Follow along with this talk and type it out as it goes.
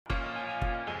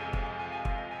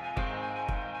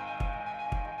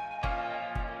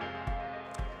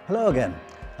Hello again,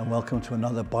 and welcome to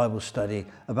another Bible study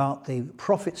about the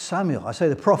prophet Samuel. I say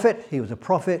the prophet, he was a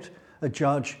prophet, a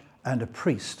judge, and a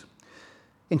priest.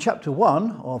 In chapter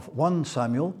 1 of 1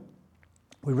 Samuel,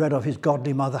 we read of his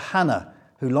godly mother Hannah,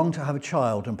 who longed to have a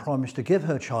child and promised to give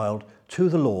her child to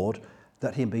the Lord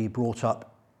that he be brought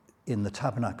up in the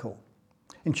tabernacle.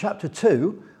 In chapter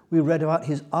 2, we read about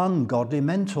his ungodly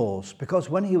mentors, because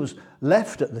when he was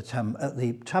left at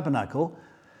the tabernacle,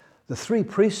 the three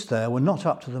priests there were not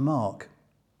up to the mark.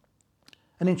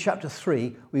 And in chapter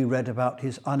 3, we read about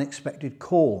his unexpected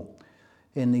call.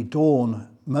 In the dawn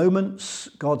moments,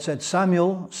 God said,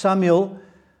 "Samuel, Samuel,"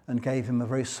 and gave him a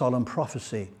very solemn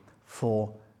prophecy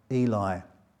for Eli.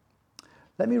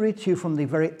 Let me read to you from the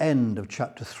very end of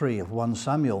chapter 3 of 1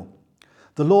 Samuel.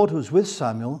 "The Lord was with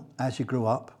Samuel as he grew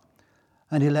up,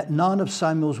 and he let none of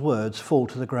Samuel's words fall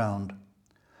to the ground.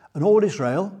 And all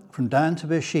Israel, from Dan to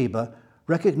Beersheba,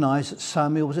 recognized that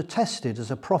Samuel was attested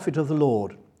as a prophet of the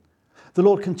Lord. The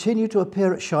Lord continued to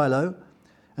appear at Shiloh,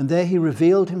 and there he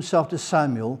revealed himself to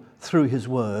Samuel through his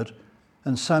word,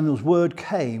 and Samuel's word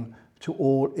came to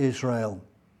all Israel."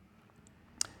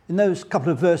 In those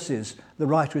couple of verses, the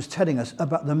writer is telling us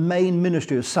about the main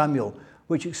ministry of Samuel,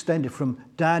 which extended from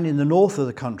Dan in the north of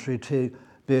the country to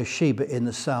Beersheba in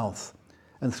the south.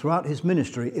 And throughout his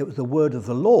ministry, it was the word of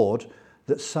the Lord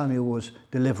that Samuel was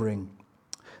delivering.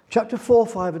 Chapter 4,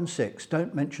 5 and 6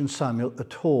 don't mention Samuel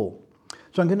at all.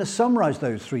 So I'm going to summarize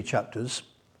those three chapters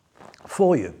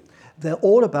for you. They're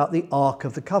all about the Ark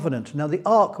of the Covenant. Now, the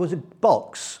Ark was a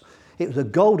box. It was a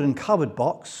golden covered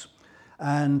box,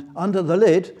 and under the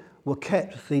lid were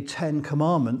kept the 10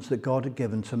 commandments that God had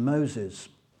given to Moses.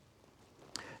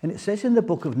 And it says in the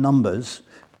book of Numbers,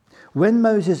 "When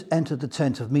Moses entered the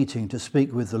tent of meeting to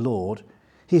speak with the Lord,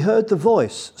 he heard the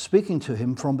voice speaking to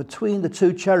him from between the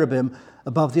two cherubim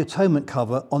above the atonement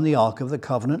cover on the Ark of the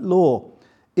Covenant law.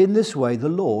 In this way, the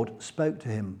Lord spoke to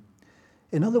him."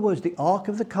 In other words, the Ark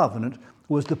of the Covenant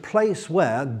was the place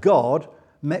where God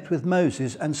met with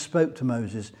Moses and spoke to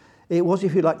Moses. It was,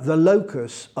 if you like, the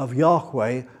locus of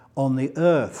Yahweh on the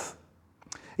earth.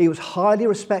 It was highly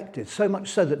respected, so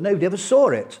much so that nobody ever saw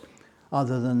it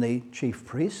other than the chief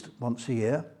priest once a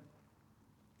year.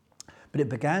 But it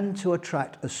began to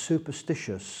attract a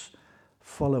superstitious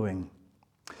following.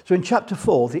 So in chapter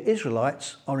 4, the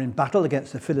Israelites are in battle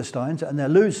against the Philistines, and they're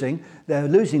losing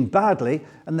badly,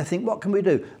 and they think, what can we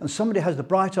do? And somebody has the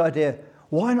bright idea,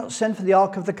 why not send for the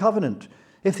Ark of the Covenant?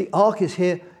 If the Ark is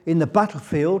here in the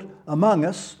battlefield among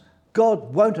us,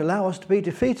 God won't allow us to be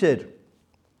defeated.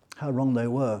 How wrong they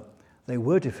were. They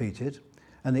were defeated,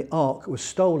 and the Ark was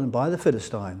stolen by the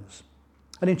Philistines.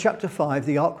 And in chapter 5,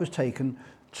 the Ark was taken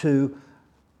to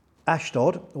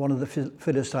Ashdod, one of the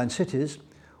Philistine cities,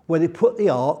 where they put the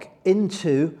Ark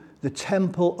into the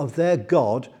temple of their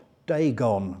god,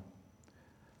 Dagon.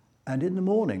 And in the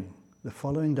morning, the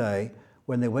following day,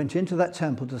 when they went into that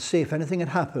temple to see if anything had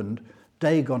happened,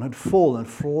 Dagon had fallen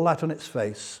flat on its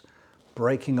face,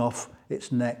 breaking off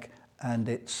its neck and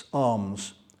its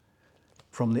arms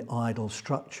from the idol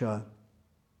structure.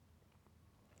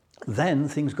 Then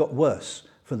things got worse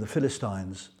for the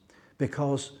Philistines,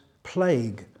 because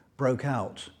plague broke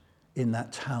out in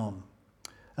that town.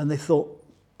 And they thought,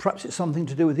 perhaps it's something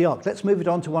to do with the Ark. Let's move it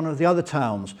on to one of the other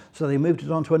towns. So they moved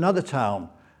it on to another town.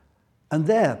 And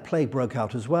there, plague broke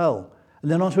out as well.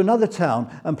 And then on to another town,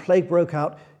 and plague broke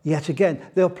out yet again.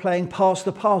 They were playing pass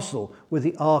the parcel with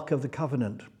the Ark of the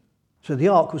Covenant. So the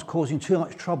Ark was causing too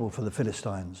much trouble for the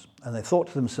Philistines. And they thought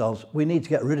to themselves, we need to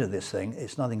get rid of this thing.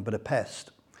 It's nothing but a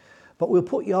pest. But we'll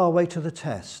put Yahweh to the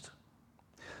test.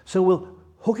 So we'll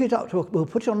put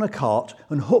it on a cart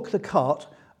and hook the cart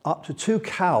up to 2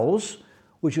 cows,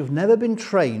 which have never been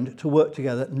trained to work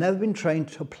together, never been trained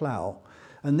to plough.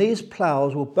 And these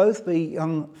ploughs will both be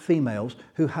young females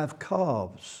who have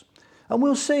calves. And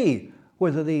we'll see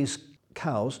whether these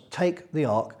cows take the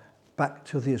Ark back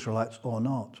to the Israelites or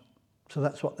not. So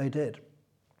that's what they did.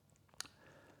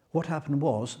 What happened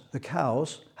was, the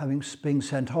cows, having been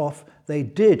sent off, they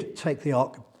did take the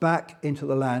Ark back into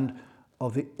the land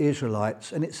of the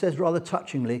Israelites. And it says rather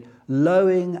touchingly,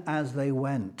 lowing as they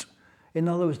went. In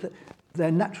other words,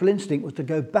 their natural instinct was to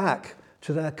go back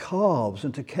to their calves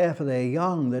and to care for their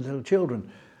young, their little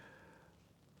children.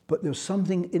 But there was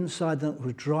something inside them that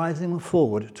was driving them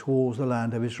forward towards the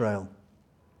land of Israel.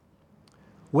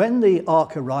 When the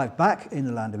Ark arrived back in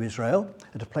the land of Israel,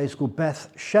 at a place called Beth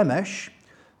Shemesh,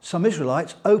 some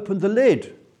Israelites opened the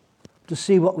lid to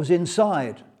see what was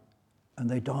inside, and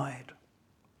they died.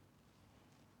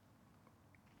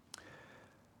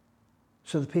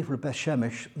 So the people of Beth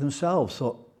Shemesh themselves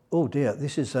thought, oh dear,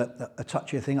 this is a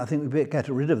touchy thing. I think we better get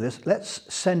rid of this.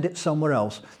 Let's send it somewhere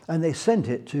else. And they sent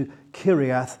it to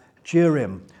Kiriath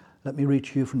Jearim. Let me read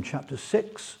to you from chapter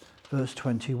 6, verse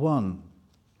 21.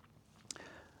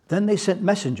 Then they sent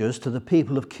messengers to the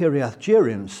people of Kiriath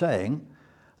Jearim, saying,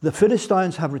 the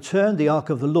Philistines have returned the ark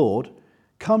of the Lord.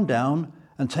 Come down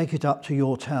and take it up to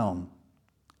your town.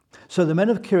 So the men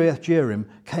of Kiriath Jearim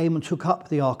came and took up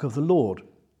the ark of the Lord.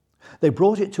 They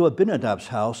brought it to Abinadab's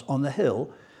house on the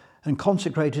hill and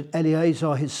consecrated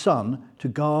Eleazar his son to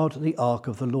guard the ark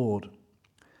of the Lord.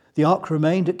 The ark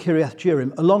remained at Kiriath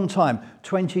Jearim a long time,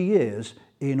 20 years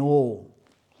in all.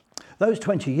 Those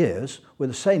 20 years were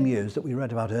the same years that we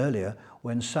read about earlier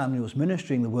when Samuel was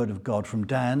ministering the word of God from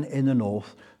Dan in the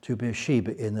north to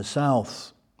Beersheba in the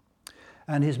south.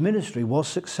 And his ministry was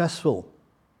successful.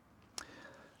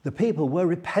 The people were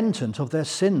repentant of their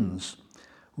sins.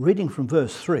 Reading from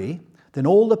verse 3, then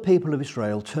all the people of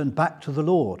Israel turned back to the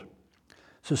Lord.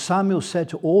 So Samuel said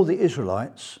to all the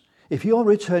Israelites, if you are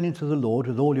returning to the Lord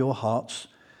with all your hearts,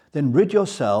 then rid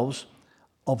yourselves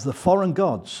of the foreign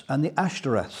gods and the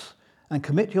Ashtoreths, and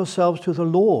commit yourselves to the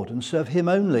Lord and serve him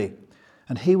only,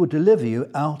 and he will deliver you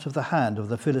out of the hand of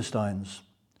the Philistines.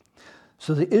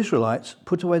 So the Israelites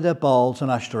put away their Baals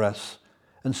and Ashtoreths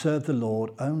and served the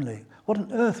Lord only. What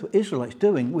on earth were Israelites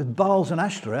doing with Baals and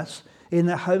Ashtoreths in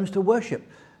their homes to worship?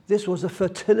 This was a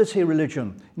fertility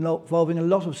religion involving a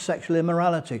lot of sexual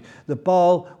immorality. The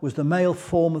Baal was the male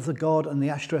form of the god and the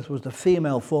Ashtoreth was the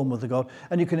female form of the god.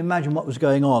 And you can imagine what was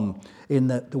going on in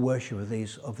the worship of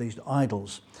these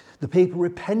idols. The people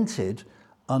repented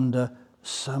under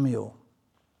Samuel.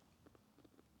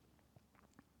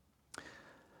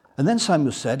 And then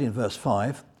Samuel said in verse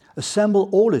 5, assemble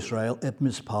all Israel at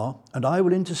Mizpah, and I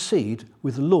will intercede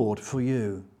with the Lord for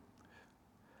you.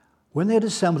 When they had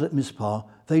assembled at Mizpah,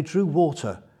 they drew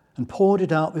water and poured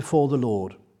it out before the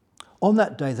Lord. On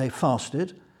that day they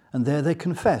fasted, and there they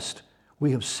confessed,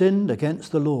 we have sinned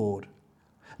against the Lord.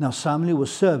 Now Samuel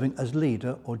was serving as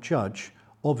leader or judge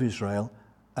of Israel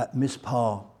at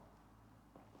Mizpah.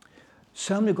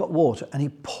 Samuel got water and he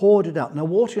poured it out. Now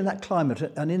water in that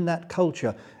climate and in that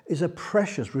culture is a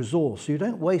precious resource. So you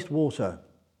don't waste water.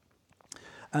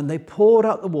 And they poured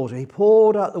out the water. He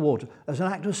poured out the water as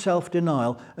an act of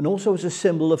self-denial and also as a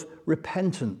symbol of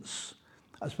repentance.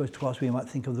 I suppose to us we might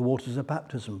think of the waters of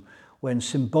baptism, when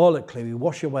symbolically we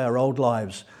wash away our old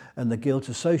lives and the guilt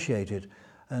associated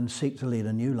and seek to lead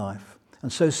a new life.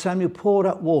 And so Samuel poured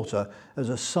out water as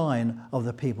a sign of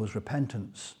the people's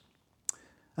repentance.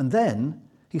 And then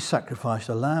he sacrificed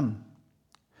a lamb.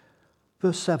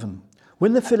 Verse 7,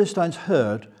 when the Philistines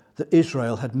heard that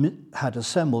Israel had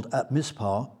assembled at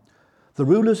Mizpah, the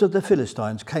rulers of the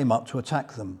Philistines came up to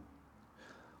attack them.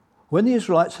 When the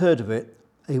Israelites heard of it,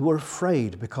 they were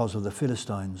afraid because of the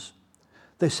Philistines.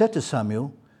 They said to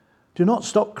Samuel, do not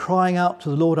stop crying out to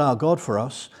the Lord our God for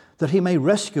us, that he may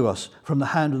rescue us from the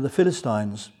hand of the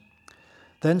Philistines.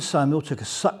 Then Samuel took a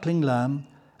suckling lamb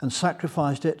and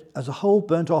sacrificed it as a whole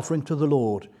burnt offering to the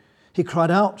Lord. He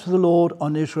cried out to the Lord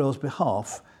on Israel's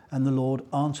behalf, and the Lord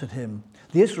answered him.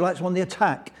 The Israelites were on the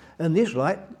attack, and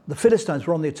the Philistines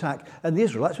were on the attack, and the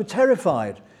Israelites were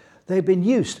terrified. They'd been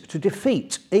used to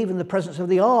defeat. Even the presence of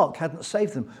the ark hadn't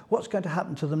saved them. What's going to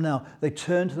happen to them now? They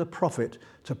turned to the prophet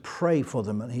to pray for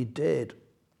them, and he did.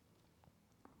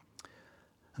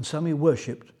 And Samuel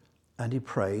worshipped, and he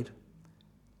prayed,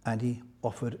 and he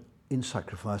offered in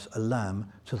sacrifice a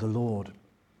lamb to the Lord.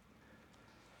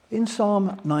 In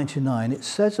Psalm 99, it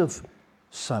says of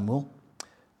Samuel,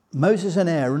 Moses and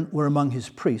Aaron were among his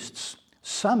priests.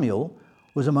 Samuel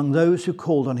was among those who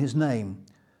called on his name.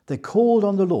 They called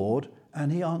on the Lord,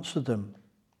 and he answered them.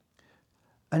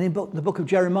 And in the book of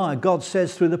Jeremiah, God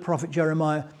says through the prophet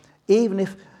Jeremiah, even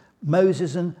if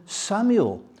Moses and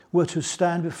Samuel were to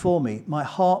stand before me, my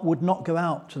heart would not go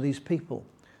out to these people.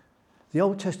 The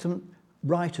Old Testament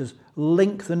writers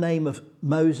link the name of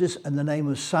Moses and the name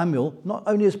of Samuel, not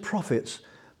only as prophets,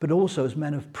 but also as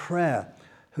men of prayer,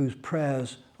 whose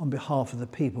prayers on behalf of the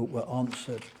people were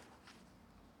answered.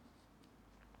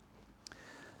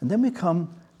 And then we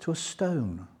come to a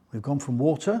stone. We've gone from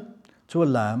water to a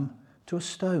lamb to a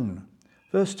stone.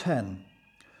 Verse 10,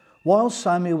 while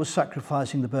Samuel was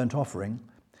sacrificing the burnt offering,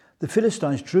 the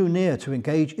Philistines drew near to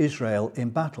engage Israel in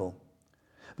battle.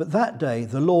 But that day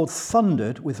the Lord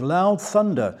thundered with loud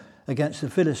thunder against the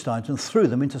Philistines and threw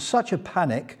them into such a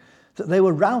panic that they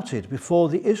were routed before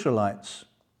the Israelites.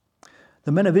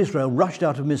 The men of Israel rushed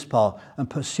out of Mizpah and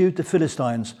pursued the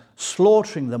Philistines,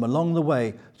 slaughtering them along the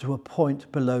way to a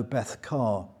point below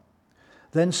Beth-kar.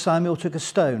 Then Samuel took a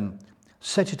stone,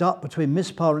 set it up between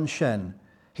Mizpah and Shen.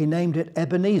 He named it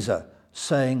Ebenezer,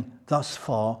 saying, "Thus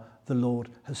far the Lord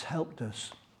has helped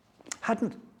us."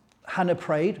 Hadn't Hannah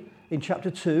prayed in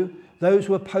chapter 2, "Those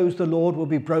who oppose the Lord will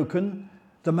be broken.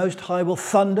 The Most High will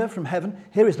thunder from heaven."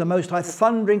 Here is the Most High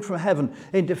thundering from heaven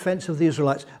in defense of the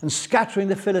Israelites and scattering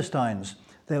the Philistines.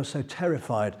 They were so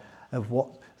terrified of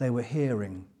what they were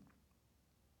hearing.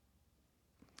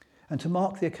 And to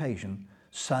mark the occasion,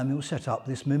 Samuel set up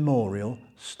this memorial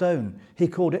stone. He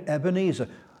called it Ebenezer,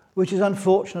 which is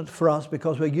unfortunate for us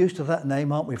because we're used to that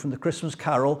name, aren't we, from the Christmas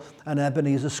Carol and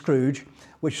Ebenezer Scrooge,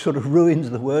 which sort of ruins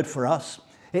the word for us.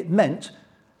 It meant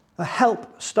a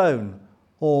help stone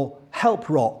or help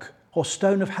rock or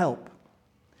stone of help.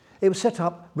 It was set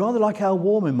up rather like our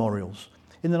war memorials.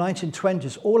 In the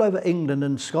 1920s, all over England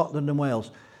and Scotland and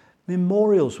Wales,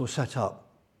 memorials were set up,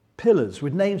 pillars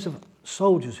with names of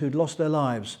soldiers who'd lost their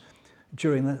lives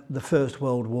during the First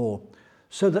World War,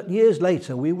 so that years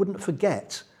later we wouldn't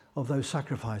forget of those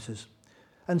sacrifices.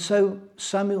 And so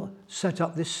Samuel set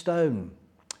up this stone,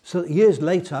 so that years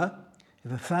later,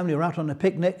 if a family were out on a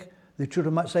picnic, the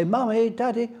children might say, "Mummy,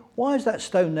 Daddy, why is that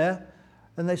stone there?"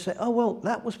 And they say, "Oh, well,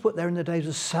 that was put there in the days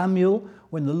of Samuel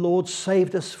when the Lord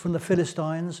saved us from the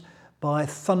Philistines by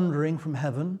thundering from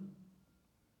heaven."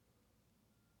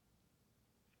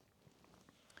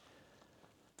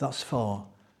 Thus far,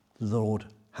 the Lord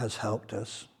has helped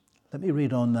us. Let me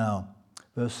read on now,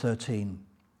 verse 13.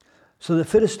 So the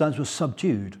Philistines were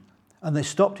subdued, and they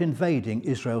stopped invading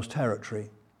Israel's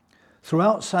territory.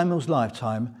 Throughout Samuel's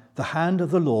lifetime, the hand of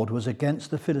the Lord was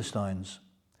against the Philistines.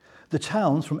 The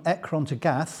towns from Ekron to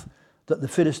Gath that the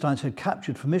Philistines had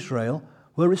captured from Israel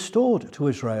were restored to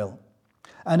Israel.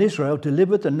 And Israel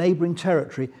delivered the neighbouring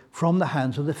territory from the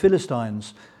hands of the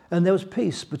Philistines, and there was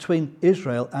peace between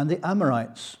Israel and the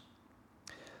Amorites.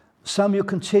 Samuel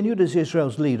continued as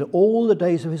Israel's leader all the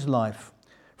days of his life.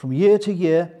 From year to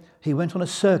year, he went on a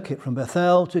circuit from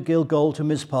Bethel to Gilgal to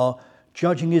Mizpah,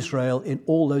 judging Israel in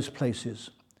all those places.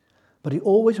 But he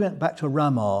always went back to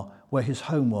Ramah, where his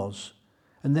home was.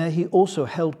 And there he also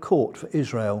held court for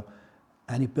Israel,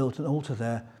 and he built an altar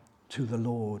there to the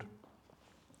Lord.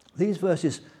 These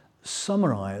verses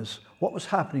summarize what was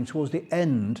happening towards the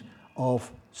end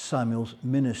of Samuel's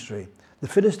ministry. The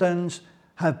Philistines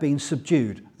have been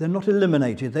subdued. They're not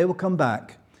eliminated. They will come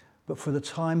back. But for the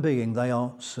time being, they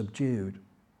are subdued.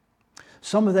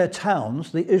 Some of their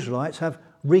towns, the Israelites, have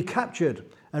recaptured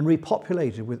and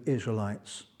repopulated with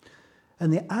Israelites.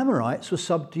 And the Amorites were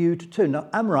subdued too. Now,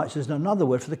 Amorites is another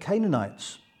word for the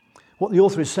Canaanites. What the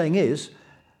author is saying is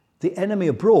the enemy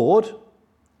abroad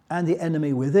and the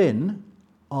enemy within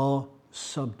are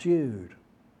subdued.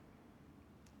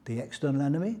 The external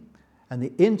enemy and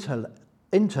the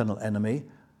internal enemy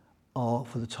are,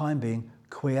 for the time being,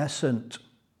 quiescent.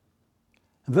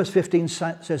 And verse 15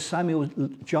 says Samuel was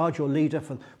judge or leader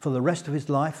for the rest of his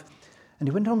life. And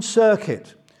he went on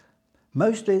circuit,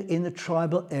 mostly in the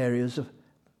tribal areas of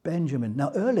Benjamin.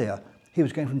 Now, earlier, he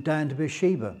was going from Dan to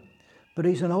Beersheba, but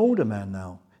he's an older man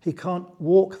now. He can't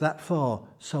walk that far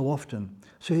so often.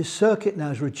 So his circuit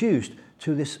now is reduced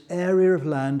to this area of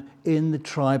land in the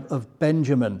tribe of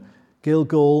Benjamin: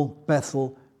 Gilgal,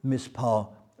 Bethel, Mizpah,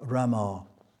 Ramah.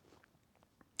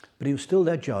 But he was still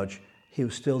their judge. He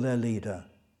was still their leader.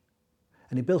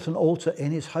 And he built an altar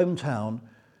in his hometown,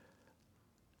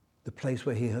 the place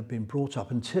where he had been brought up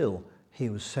until he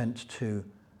was sent to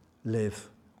live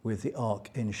with the ark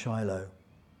in Shiloh.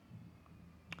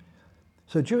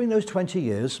 So during those 20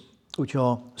 years, which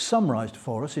are summarized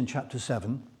for us in chapter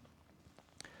 7,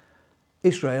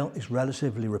 Israel is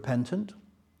relatively repentant.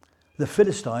 The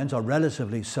Philistines are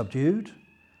relatively subdued,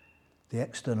 the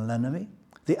external enemy.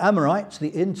 The Amorites,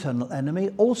 the internal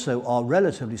enemy, also are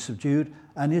relatively subdued,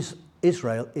 and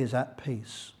Israel is at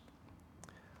peace.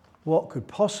 What could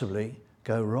possibly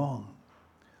go wrong?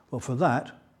 Well, for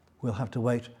that, we'll have to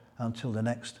wait until the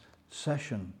next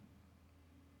session.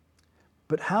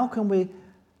 But how can we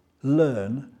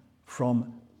learn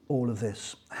from all of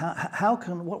this?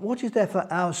 What is there for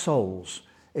our souls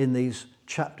in these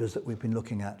chapters that we've been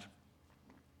looking at?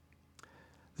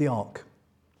 The ark.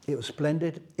 It was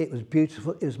splendid, it was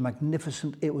beautiful, it was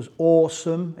magnificent, it was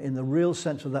awesome in the real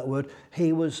sense of that word.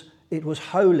 It was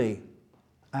holy,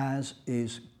 as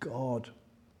is God.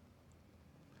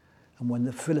 And when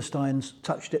the Philistines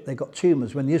touched it, they got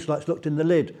tumors. When the Israelites looked in the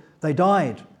lid, they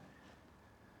died.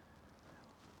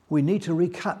 We need to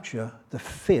recapture the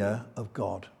fear of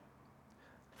God.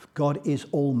 God is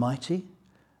almighty.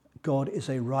 God is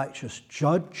a righteous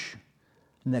judge.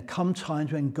 And there come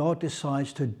times when God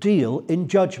decides to deal in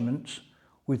judgment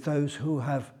with those who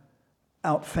have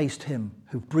outfaced him,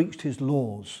 who've breached his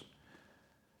laws.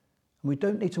 And we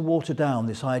don't need to water down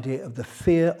this idea of the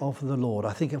fear of the Lord.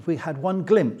 I think if we had one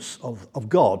glimpse of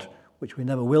God, which we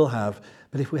never will have,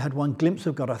 but if we had one glimpse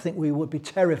of God, I think we would be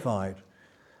terrified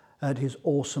at his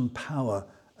awesome power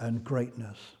and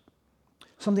greatness.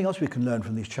 Something else we can learn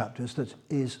from these chapters that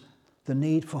is the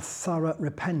need for thorough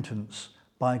repentance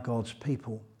by God's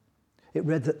people. It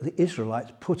read that the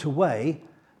Israelites put away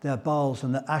their Baals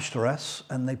and their Ashtoreths,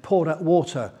 and they poured out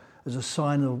water as a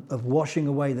sign of washing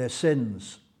away their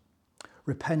sins.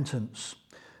 Repentance.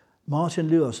 Martin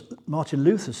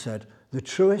Luther said, the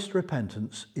truest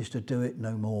repentance is to do it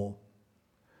no more.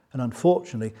 And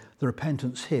unfortunately, the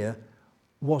repentance here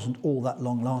wasn't all that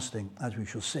long lasting, as we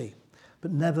shall see.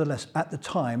 But nevertheless, at the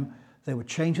time, they were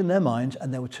changing their minds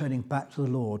and they were turning back to the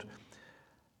Lord.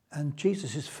 And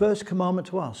Jesus' first commandment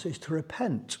to us is to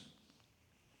repent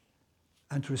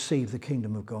and to receive the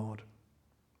kingdom of God.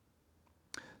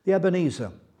 The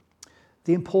Ebenezer,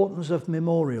 the importance of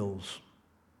memorials.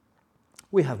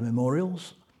 We have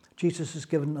memorials. Jesus has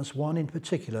given us one in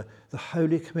particular, the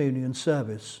Holy Communion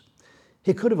service.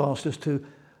 He could have asked us to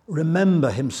remember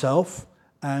himself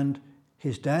and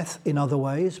his death in other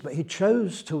ways, but he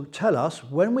chose to tell us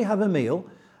when we have a meal,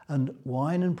 and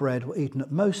wine and bread were eaten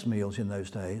at most meals in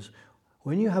those days,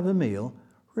 when you have a meal,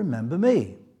 remember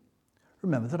me.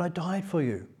 Remember that I died for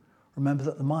you. Remember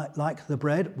that like the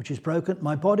bread which is broken,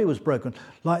 my body was broken.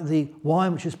 Like the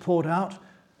wine which is poured out,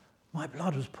 my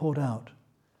blood was poured out.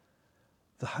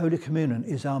 The Holy Communion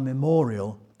is our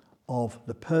memorial of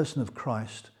the person of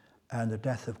Christ and the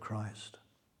death of Christ.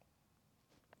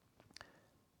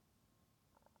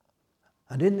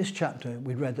 And in this chapter,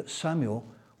 we read that Samuel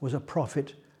was a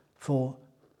prophet for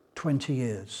 20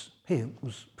 years. He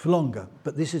was for longer,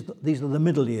 but these are the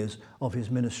middle years of his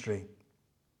ministry.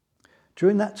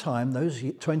 During that time, those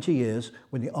 20 years,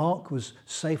 when the ark was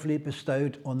safely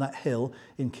bestowed on that hill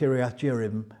in Kiriath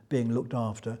Jearim being looked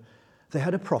after, they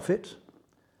had a prophet,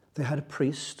 they had a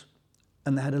priest,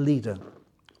 and they had a leader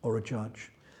or a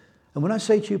judge. And when I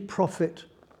say to you prophet,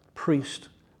 priest,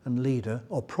 and leader,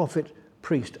 or prophet,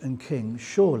 priest, and king,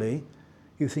 surely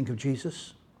you think of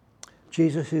Jesus.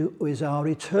 Jesus, who is our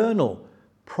eternal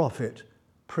prophet,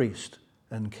 priest,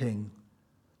 and king.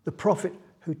 The prophet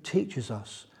who teaches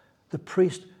us. The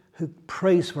priest who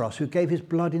prays for us, who gave his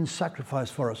blood in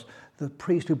sacrifice for us. The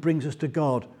priest who brings us to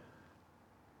God.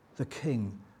 The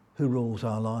king who rules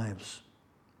our lives.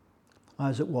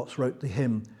 Isaac Watts wrote the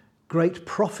hymn, "Great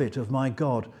prophet of my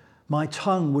God, my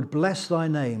tongue would bless thy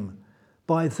name.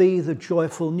 By thee the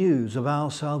joyful news of our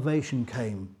salvation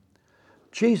came.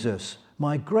 Jesus,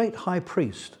 my great high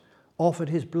priest, offered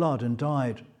his blood and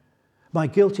died. My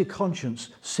guilty conscience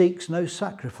seeks no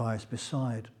sacrifice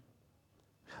beside.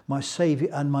 My Saviour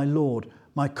and my Lord,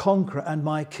 my conqueror and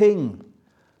my King,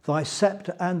 thy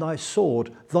sceptre and thy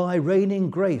sword, thy reigning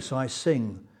grace I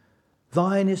sing.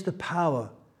 Thine is the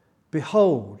power.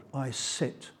 Behold, I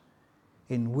sit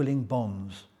in willing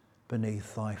bonds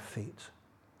beneath thy feet."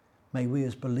 May we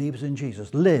as believers in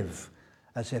Jesus live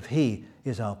as if he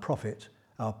is our prophet,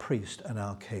 our priest, and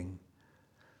our king.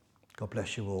 God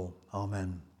bless you all.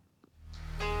 Amen.